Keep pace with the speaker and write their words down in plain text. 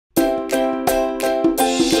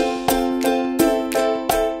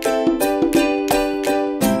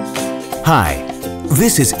Hi,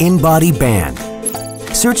 this is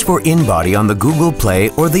InBodyBAND. Search for InBody on the Google Play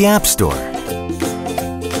or the App Store.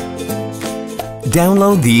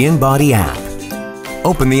 Download the InBody app.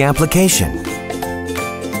 Open the application.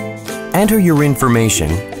 Enter your information,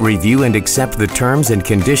 review and accept the terms and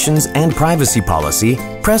conditions and privacy policy,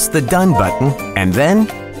 press the Done button, and then,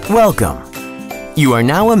 welcome! You are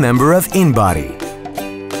now a member of InBody.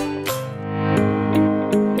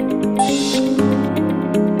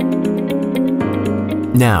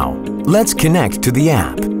 Now, let's connect to the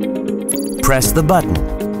app. Press the button.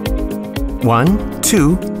 1,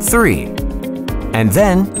 2, 3. And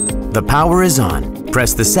then, the power is on.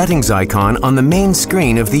 Press the settings icon on the main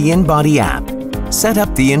screen of the InBody app. Set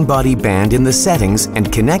up the InBodyBAND in the settings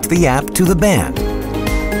and connect the app to the band.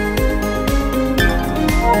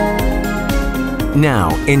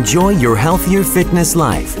 Now, enjoy your healthier fitness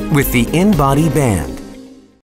life with the InBodyBAND.